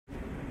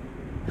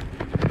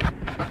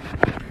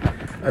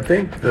I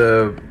think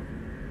the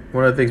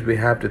one of the things we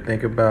have to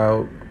think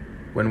about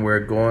when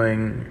we're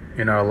going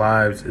in our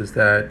lives is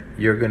that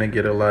you're going to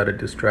get a lot of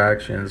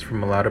distractions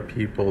from a lot of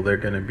people. They're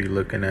going to be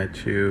looking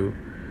at you.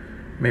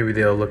 Maybe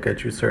they'll look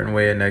at you a certain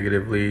way and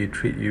negatively,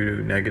 treat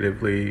you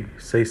negatively,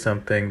 say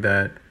something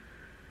that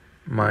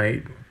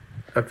might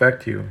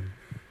affect you,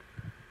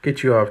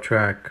 get you off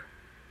track.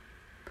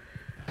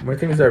 One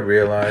things I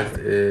realized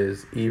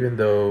is even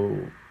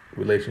though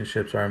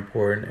relationships are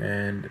important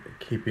and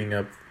keeping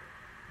up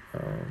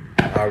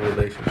our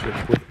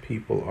relationships with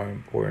people are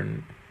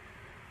important,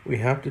 we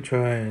have to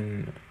try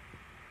and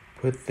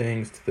put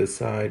things to the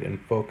side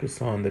and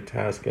focus on the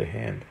task at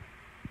hand.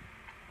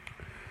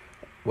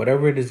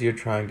 Whatever it is you're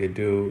trying to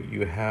do,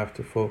 you have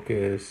to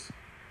focus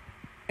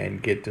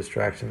and get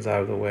distractions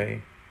out of the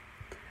way.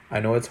 I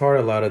know it's hard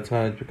a lot of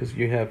times because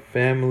you have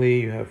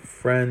family, you have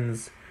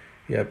friends,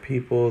 you have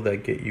people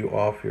that get you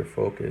off your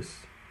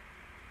focus.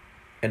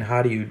 And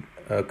how do you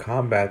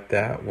combat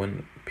that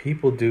when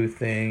people do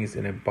things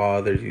and it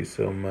bothers you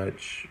so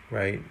much,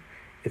 right?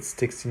 It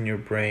sticks in your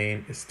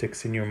brain, it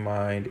sticks in your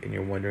mind, and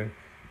you're wondering,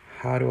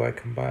 how do I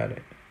combat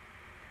it?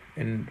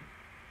 And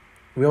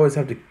we always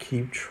have to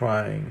keep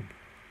trying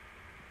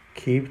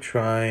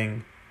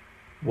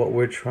what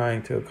we're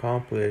trying to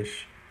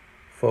accomplish.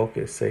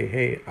 Focus, say,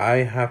 hey,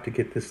 I have to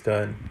get this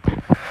done.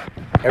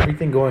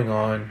 Everything going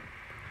on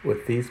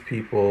with these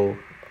people,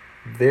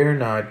 they're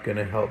not going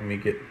to help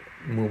me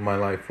move my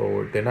life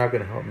forward. They're not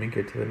going to help me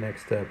get to the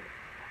next step.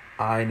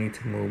 I need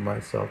to move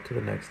myself to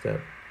the next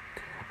step.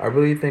 I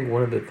really think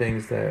one of the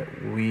things that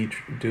we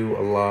do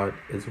a lot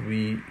is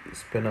we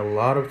spend a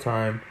lot of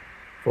time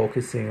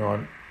focusing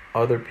on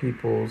other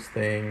people's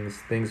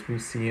things we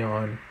see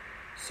on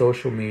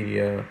social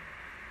media.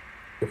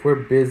 If we're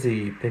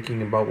busy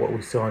thinking about what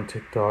we saw on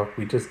TikTok,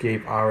 we just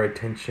gave our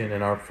attention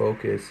and our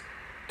focus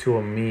to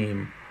a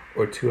meme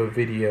or to a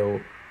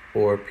video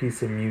or a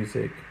piece of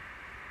music.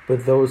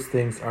 But those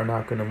things are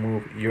not going to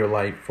move your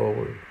life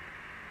forward.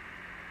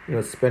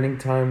 Spending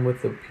time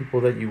with the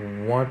people that you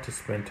want to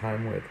spend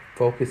time with,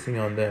 focusing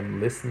on them,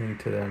 listening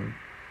to them.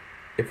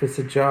 If it's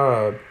a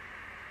job,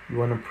 you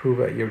want to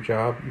improve at your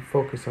job, you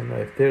focus on that.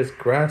 If there's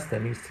grass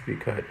that needs to be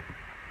cut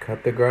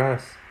the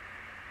grass.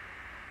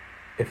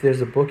 If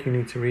there's a book you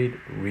need to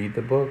read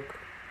the book.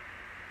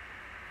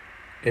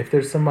 If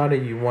there's somebody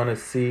you want to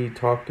see,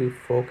 talk to,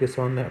 focus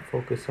on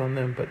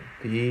them. But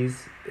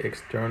these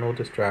external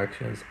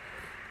distractions,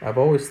 I've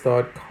always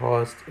thought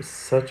caused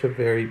such a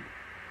very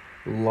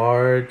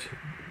large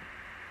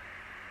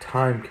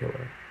time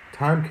killer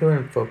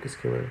and focus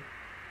killer.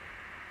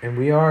 And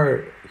we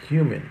are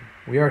human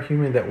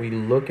that we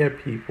look at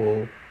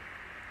people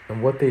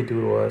and what they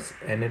do to us,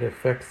 and it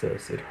affects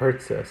us, it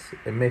hurts us,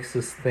 it makes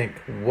us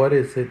think, what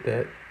is it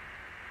that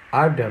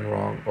I've done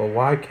wrong, or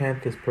why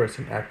can't this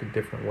person act a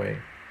different way?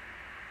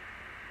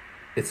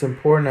 It's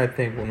important, I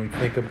think, when we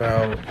think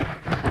about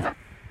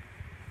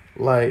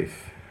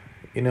life,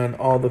 and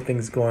all the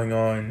things going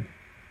on,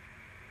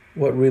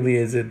 what really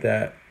is it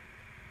that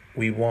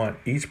we want?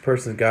 Each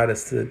person's got to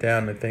sit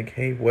down and think,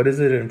 hey, what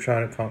is it I'm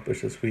trying to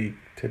accomplish this week,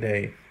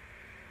 today?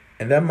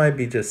 And that might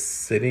be just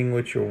sitting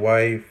with your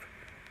wife,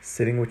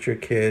 sitting with your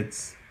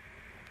kids,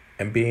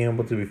 and being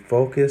able to be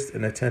focused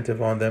and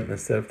attentive on them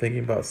instead of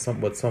thinking about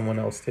what someone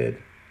else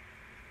did.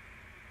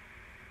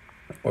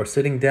 Or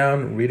sitting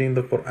down, reading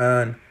the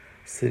Quran,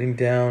 sitting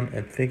down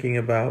and thinking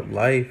about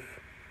life.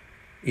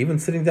 Even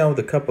sitting down with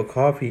a cup of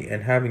coffee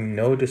and having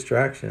no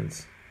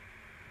distractions.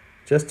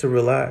 Just to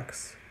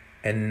relax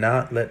and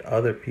not let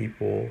other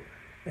people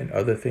and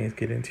other things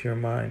get into your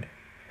mind.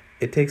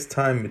 It takes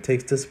time, it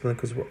takes discipline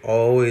because we're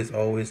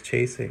always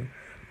chasing.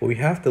 But we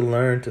have to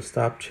learn to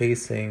stop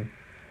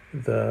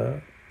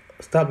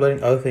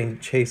letting other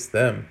things chase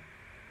them.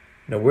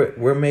 We're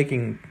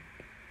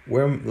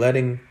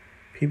letting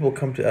people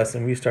come to us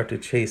and we start to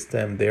chase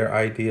them, their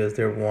ideas,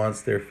 their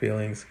wants, their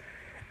feelings,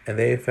 and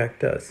they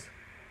affect us.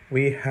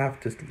 We have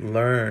to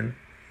learn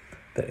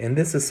that in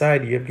this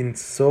society, you're getting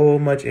so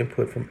much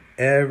input from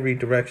every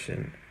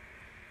direction.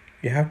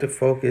 You have to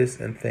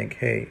focus and think,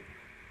 hey,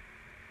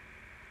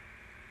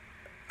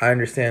 I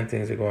understand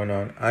things are going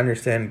on. I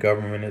understand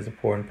government is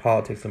important,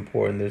 politics is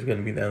important. There's going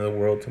to be the end of the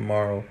world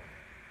tomorrow.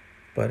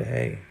 But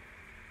hey,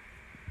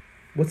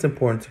 what's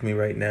important to me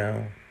right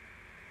now?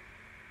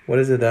 What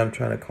is it that I'm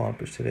trying to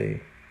accomplish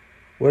today?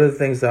 What are the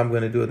things that I'm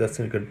going to do that's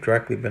going to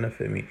directly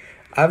benefit me?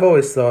 I've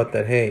always thought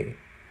that, hey,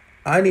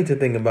 I need to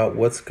think about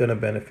what's going to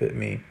benefit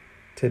me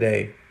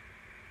today.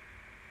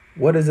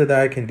 What is it that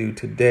I can do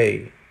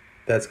today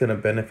that's going to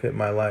benefit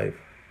my life,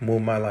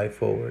 move my life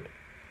forward?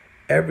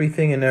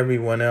 Everything and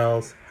everyone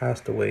else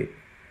has to wait.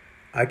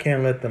 I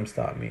can't let them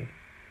stop me.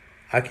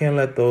 I can't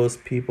let those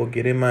people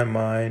get in my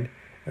mind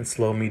and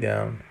slow me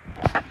down.